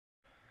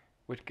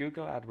With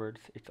Google AdWords,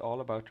 it's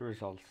all about the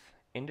results.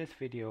 In this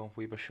video,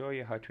 we will show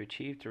you how to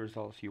achieve the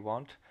results you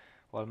want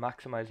while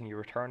maximizing your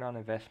return on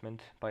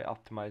investment by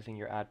optimizing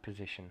your ad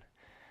position.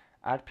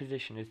 Ad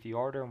position is the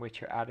order in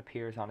which your ad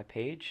appears on a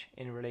page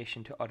in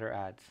relation to other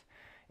ads.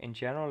 In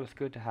general, it's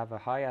good to have a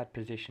high ad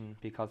position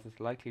because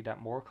it's likely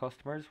that more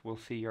customers will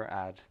see your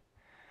ad.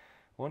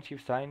 Once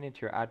you've signed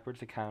into your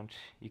AdWords account,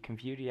 you can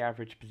view the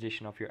average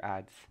position of your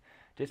ads.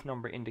 This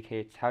number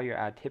indicates how your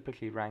ad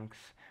typically ranks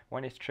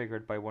when it's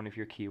triggered by one of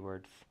your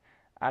keywords.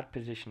 Ad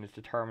position is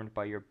determined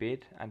by your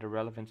bid and the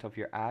relevance of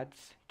your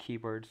ads,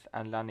 keywords,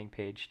 and landing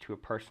page to a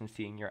person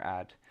seeing your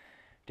ad.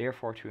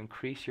 Therefore, to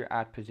increase your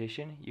ad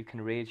position, you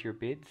can raise your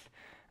bids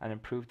and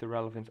improve the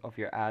relevance of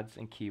your ads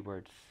and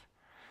keywords.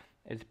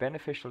 It's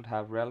beneficial to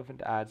have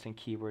relevant ads and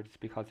keywords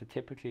because it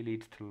typically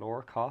leads to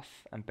lower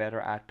costs and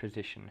better ad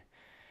position.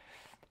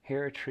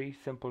 Here are 3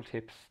 simple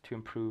tips to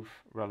improve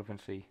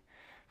relevancy.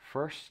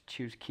 First,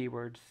 choose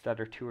keywords that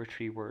are 2 or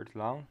 3 words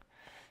long.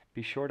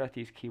 Be sure that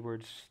these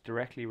keywords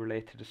directly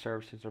relate to the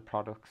services or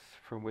products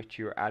from which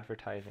you are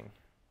advertising.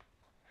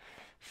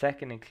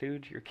 Second,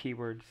 include your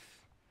keywords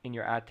in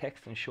your ad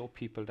text and show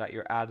people that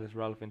your ad is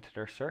relevant to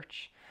their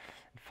search.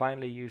 And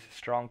finally, use a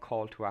strong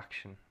call to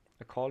action.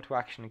 A call to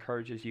action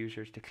encourages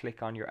users to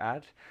click on your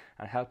ad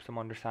and helps them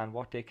understand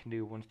what they can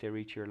do once they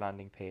reach your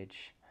landing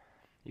page.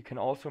 You can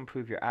also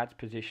improve your ad's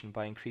position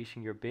by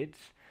increasing your bids.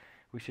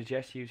 We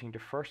suggest using the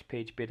first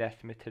page bid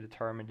estimate to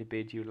determine the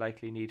bid you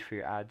likely need for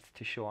your ads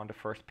to show on the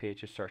first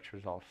page of search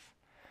results.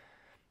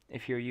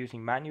 If you're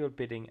using manual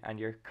bidding and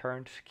your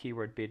current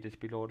keyword bid is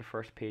below the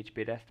first page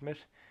bid estimate,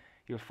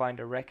 you'll find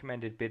a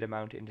recommended bid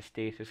amount in the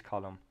status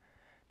column.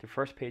 The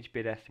first page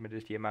bid estimate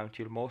is the amount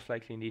you'll most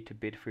likely need to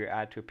bid for your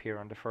ad to appear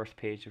on the first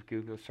page of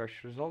Google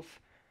search results.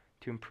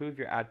 To improve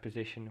your ad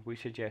position, we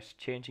suggest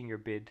changing your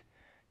bid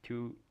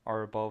to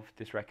or above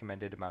this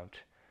recommended amount.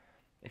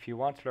 If you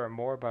want to learn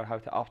more about how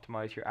to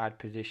optimize your ad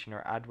position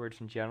or AdWords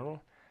in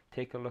general,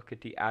 take a look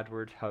at the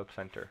AdWords Help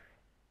Center.